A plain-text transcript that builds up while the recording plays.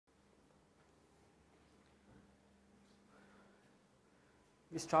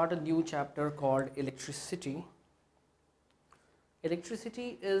We start a new chapter called electricity.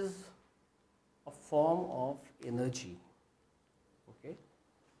 Electricity is a form of energy. Okay?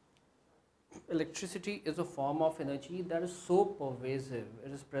 Electricity is a form of energy that is so pervasive,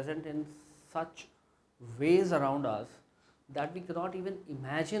 it is present in such ways around us that we cannot even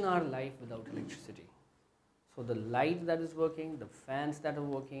imagine our life without electricity. So the light that is working, the fans that are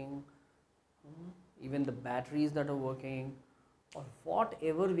working, even the batteries that are working, or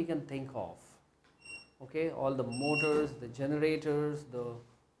whatever we can think of. Okay, all the motors, the generators, the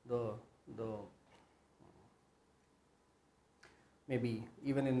maybe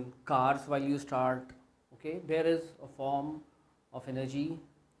even in cars while you start, okay, there is a form of energy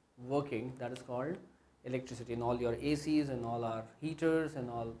working that is called electricity. In all your ACs and all our heaters and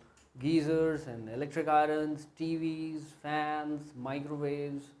all geysers and electric irons, TVs, fans,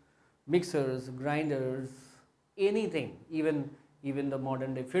 microwaves, mixers, grinders, anything, even the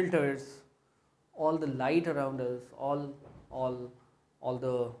modern day filters, all the light around us, all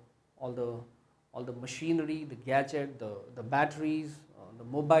the machinery, the gadget, the batteries, the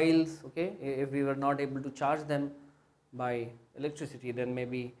mobiles. Okay, if we were not able to charge them by electricity, then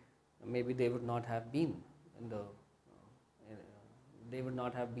maybe they would not have been in the they would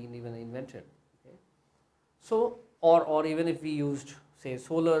not have been even invented. Okay, so or even if we used say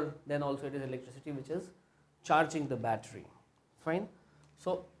solar, then also it is electricity which is charging the battery. Fine.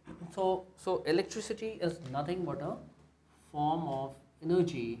 So electricity is nothing but a form of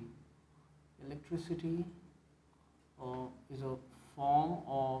energy. Electricity is a form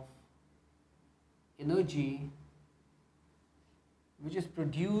of energy which is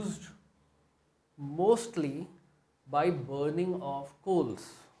produced mostly by burning of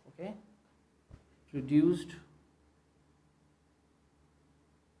coals. Okay, produced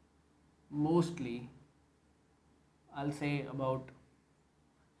mostly, I'll say about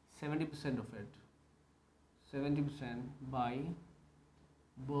 70% of it, 70% by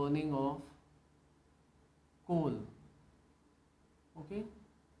burning of coal. Okay,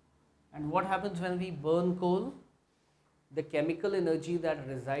 and what happens when we burn coal? The chemical energy that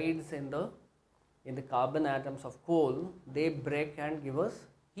resides in the carbon atoms of coal, they break and give us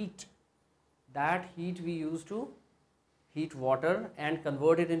heat. That heat we use to heat water and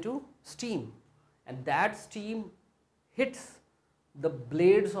convert it into steam, and that steam hits the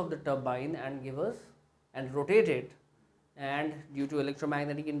blades of the turbine and give us and rotate it, and due to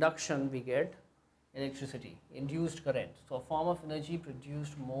electromagnetic induction we get electricity, induced current. So a form of energy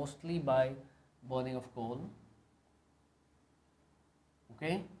produced mostly by burning of coal,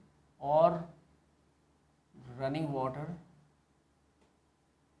 okay, or running water,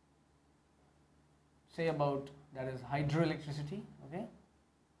 say about, that is hydroelectricity. Okay,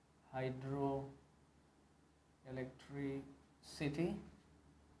 hydroelectricity,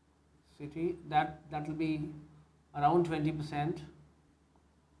 that will be around 20%,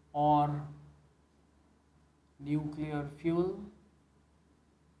 or nuclear fuel,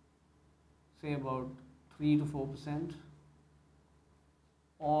 say about 3 to 4%,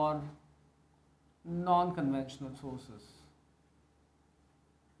 or non-conventional sources.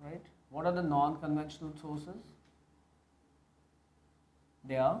 Right? What are the non-conventional sources?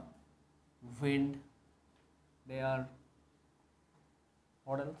 They are wind, they are,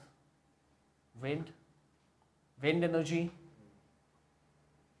 what else? Wind energy.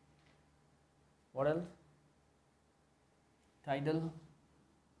 What else? Tidal,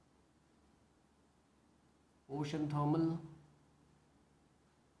 ocean thermal,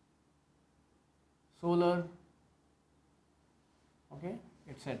 solar, okay,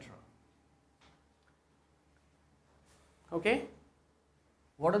 etc. Okay,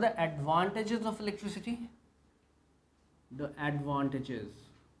 what are the advantages of electricity? The advantages,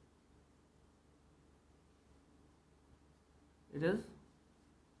 it is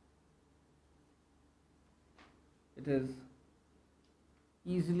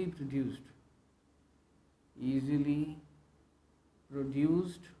easily produced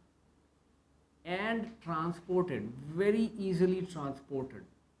and transported, very easily transported.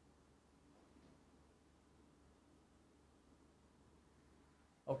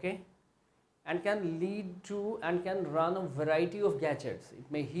 Okay, and can lead to and can run a variety of gadgets.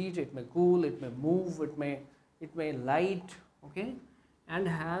 It may heat, it may cool, it may move, it may light. Okay, and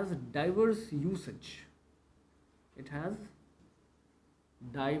has diverse usage. It has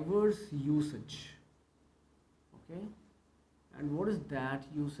diverse usage. Okay, and what is that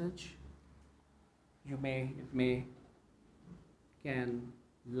usage? It can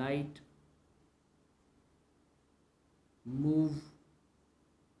light, move,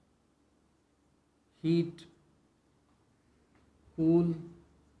 heat, cool,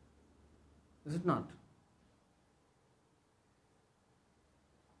 Is it not?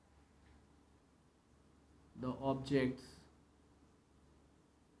 The objects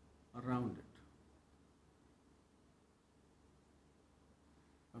around it.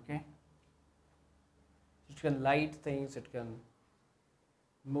 Okay? It can light things, it can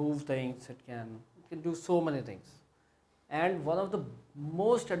move things, it can do so many things. And one of the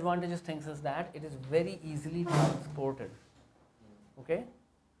most advantageous things is that it is very easily transported. Okay?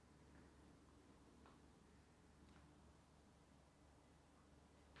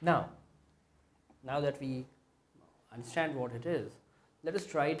 Now that we understand what it is, let us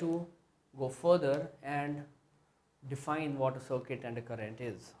try to go further and define what a circuit and a current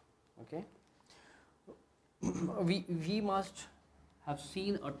is. Okay? we must have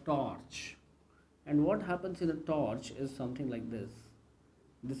seen a torch, and what happens in a torch is something like this.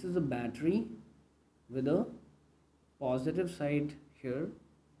 This is a battery with a positive side here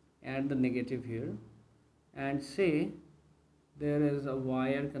and the negative here, and say there is a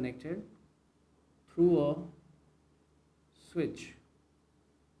wire connected through a switch.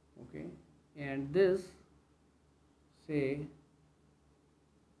 Okay, and this, say,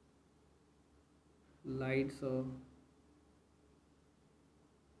 lights a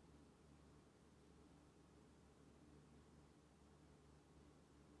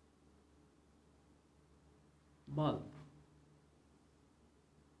bulb.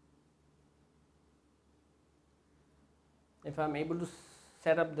 If I am able to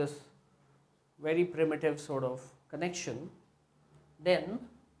set up this very primitive sort of connection, then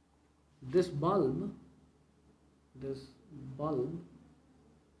this bulb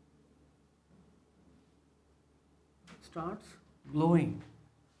starts glowing,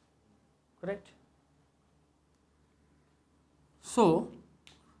 correct? So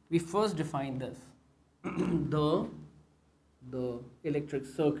we first define this the electric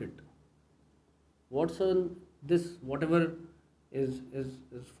circuit. Whatever is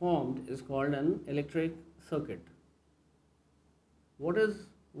formed is called an electric circuit. What is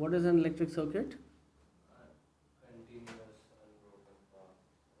an electric circuit? Continuous unbroken path.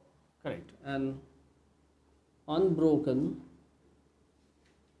 Correct. An unbroken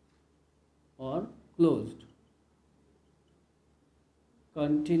or closed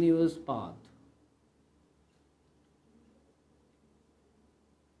continuous path.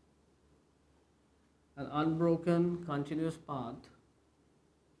 An unbroken continuous path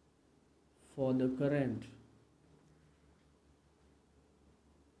for the current,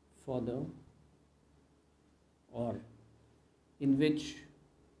 or in which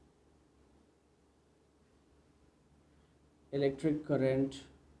electric current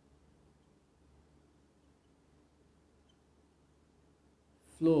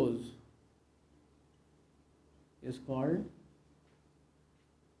flows is called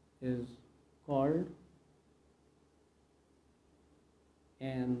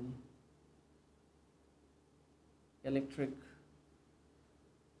an electric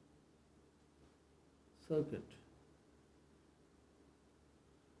circuit.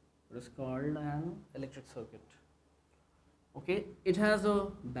 It is called an electric circuit. Okay, it has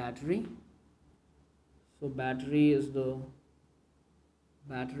a battery. So battery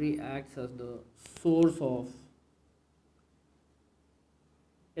acts as the source of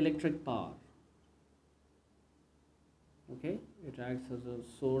electric power. Okay, it acts as a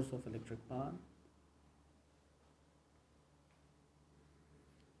source of electric power.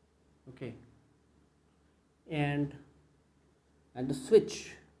 Okay, and the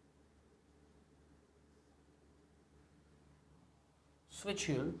switch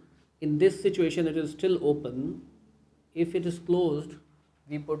here, in this situation it is still open. If it is closed,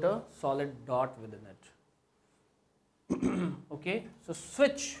 we put a solid dot within it. Okay, so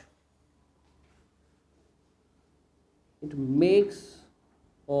switch, it makes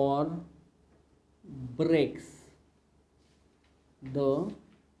or breaks the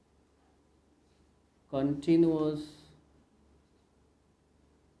continuous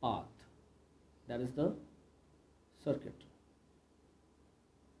path, that is the circuit.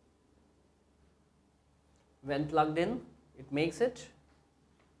 When plugged in, it makes it.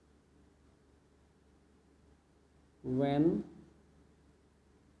 When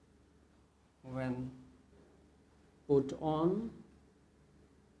put on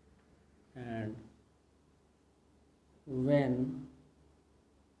and when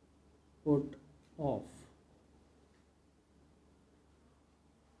put off,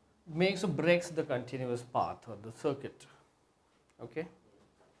 makes or breaks the continuous path or the circuit. Okay.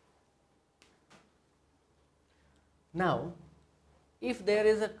 Now, if there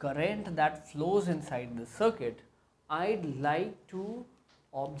is a current that flows inside the circuit, I'd like to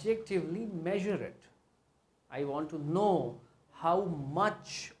objectively measure it. I want to know how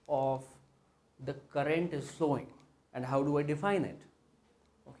much of the current is flowing and how do I define it.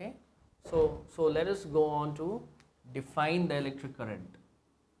 Okay, so let us go on to define the electric current.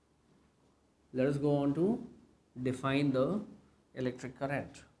 Let us go on to define the electric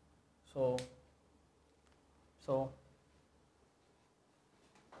current. So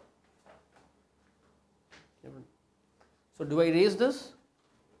do I erase this?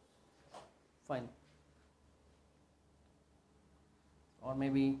 Fine. Or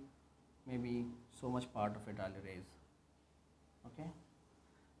maybe so much part of it I'll erase. Okay.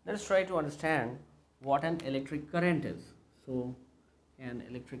 Let us try to understand what an electric current is. So an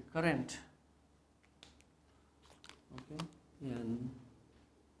electric current, okay, an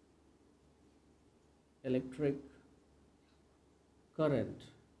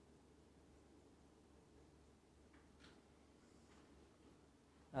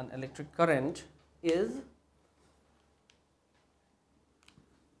electric current is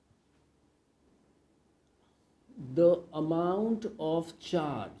the amount of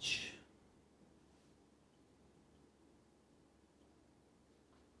charge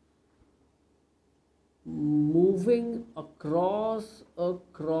moving across a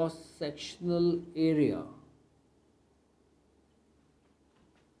cross-sectional area,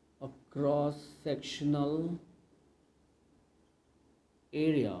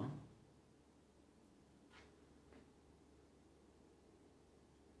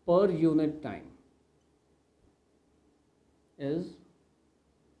 per unit time is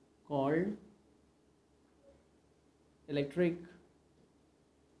called electric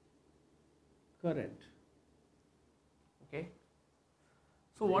current. Okay.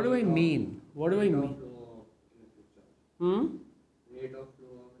 So what do I mean? What do I mean? Rate of flow of electric charge.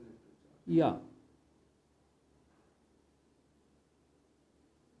 Yeah.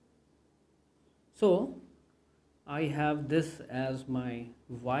 So I have this as my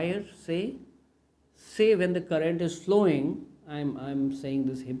wire. Say when the current is flowing, I'm saying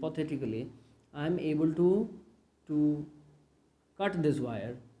this hypothetically, I'm able to cut this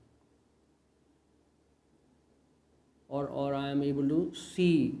wire, or I am able to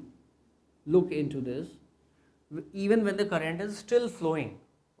look into this even when the current is still flowing.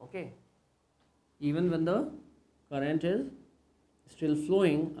 Okay, even when the current is still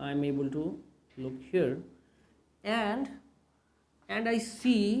flowing, I am able to look here, and I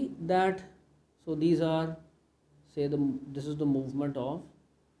see that, so these are, say this is the movement of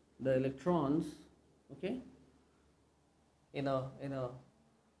the electrons, okay, in a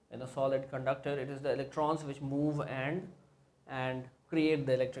solid conductor. It is the electrons which move and create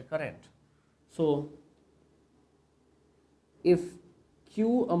the electric current. So if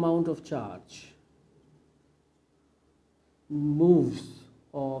Q amount of charge moves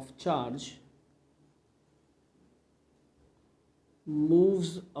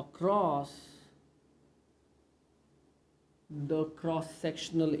across the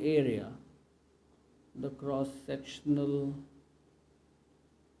cross-sectional area,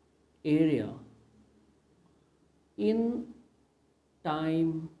 in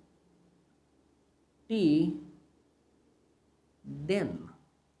time t, then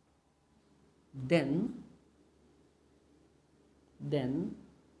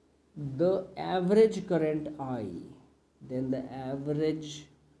the average current I,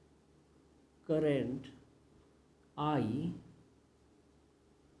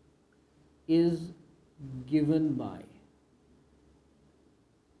 is given by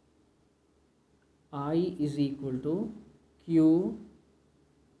I is equal to Q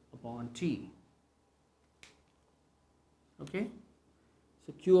upon T. Okay,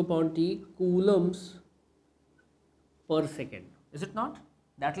 so Q upon T, coulombs per second, is it not?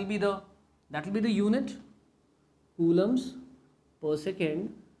 That will be the unit, coulombs per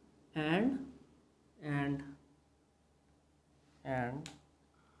second, and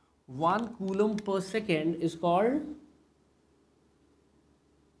 1 coulomb per second is called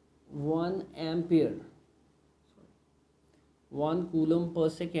 1 ampere. 1 coulomb per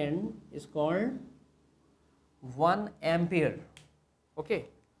second is called 1 ampere. Okay,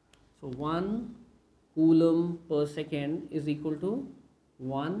 so 1 coulomb per second is equal to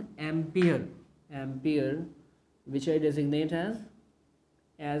 1 ampere, which I designate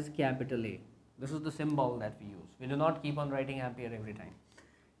as capital A. This is the symbol that we use. We do not keep on writing ampere every time.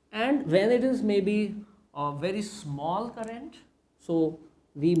 And when it is maybe a very small current, so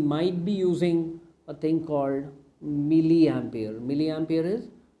we might be using a thing called milliampere. Milliampere is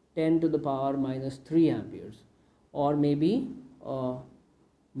 10 to the power minus 3 amperes, or maybe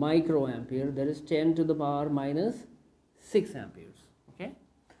microampere, that is 10 to the power minus 6 amperes. Okay,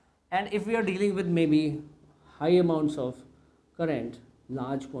 And if we are dealing with maybe high amounts of current,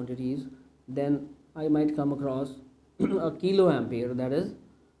 large quantities, then I might come across a kilo ampere, that is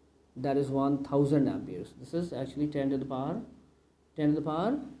 1000 amperes. This is actually 10 to the power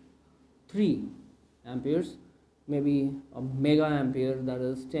 3 amperes, maybe a mega ampere, that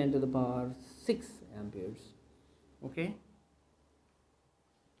is 10 to the power 6 amperes. Okay,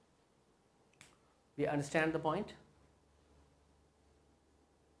 we understand the point?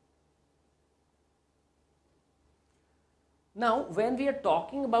 Now, when we are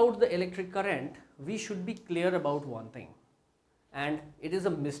talking about the electric current, we should be clear about one thing, and it is a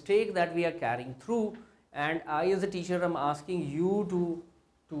mistake that we are carrying through, and I as a teacher am asking you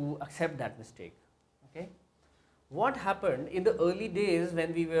to accept that mistake. Okay, what happened in the early days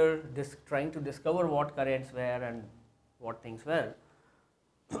when we were trying to discover what currents were and what things were,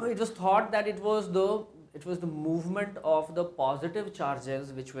 it was thought that it was the movement of the positive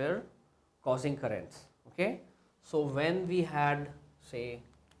charges which were causing currents. Okay, so when we had say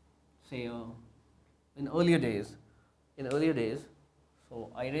in earlier days, so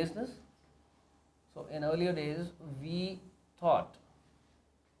I erase this. So in earlier days we thought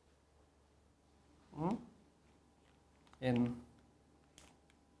in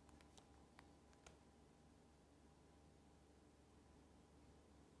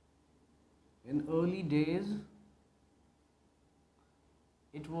early days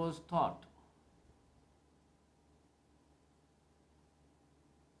it was thought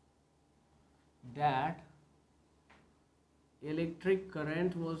that electric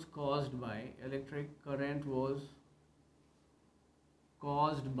current was caused by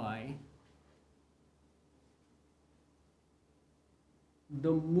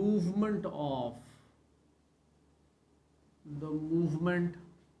the movement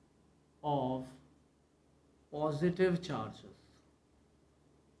of positive charges.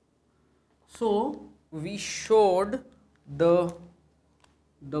 So we showed the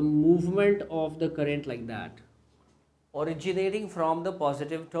movement of the current like that, originating from the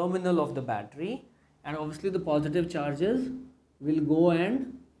positive terminal of the battery, and obviously the positive charges will go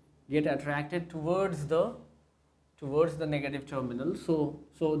and get attracted towards the negative terminal. So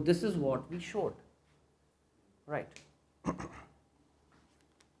this is what we showed, right?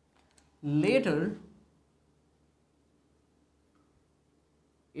 Later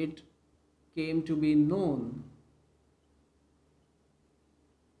it came to be known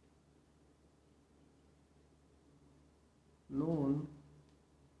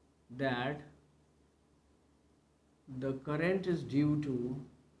that the current is due to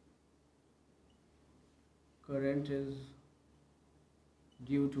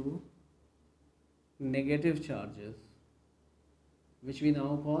negative charges, which we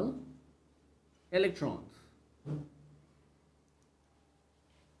now call electrons.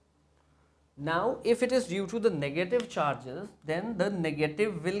 Now, if it is due to the negative charges, then the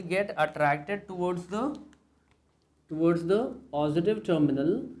negative will get attracted towards the positive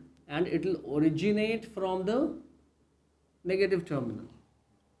terminal, and it will originate from the negative terminal.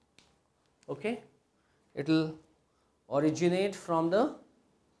 Okay, it will originate from the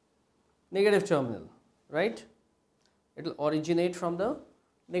negative terminal, right? It will originate from the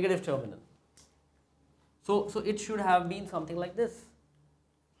negative terminal. So it should have been something like this.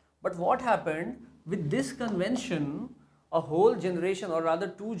 But what happened with this convention, a whole generation, or rather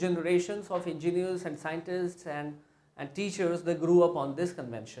 2 generations of engineers and scientists and teachers, they grew up on this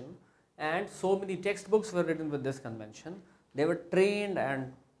convention, and so many textbooks were written with this convention. They were trained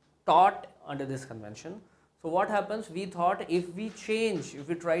and taught under this convention. So what happens, we thought if we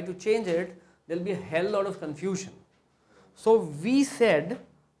try to change it, there will be a hell lot of confusion. So we said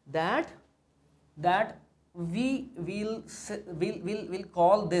that we'll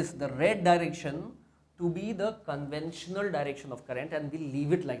call this, the red direction, to be the conventional direction of current, and we'll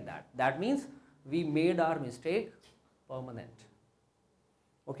leave it like that. That means we made our mistake permanent.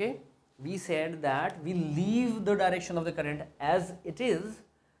 Okay, we said that we leave the direction of the current as it is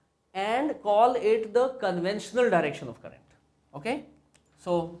and call it the conventional direction of current. Okay,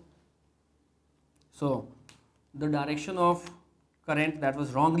 so the direction of current that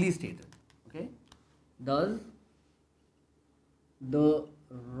was wrongly stated. Okay, thus the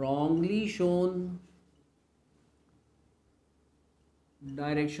wrongly shown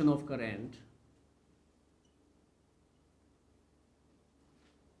direction of current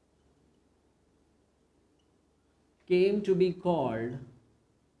came to be called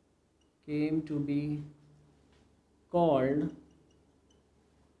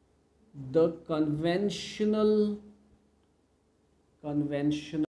the conventional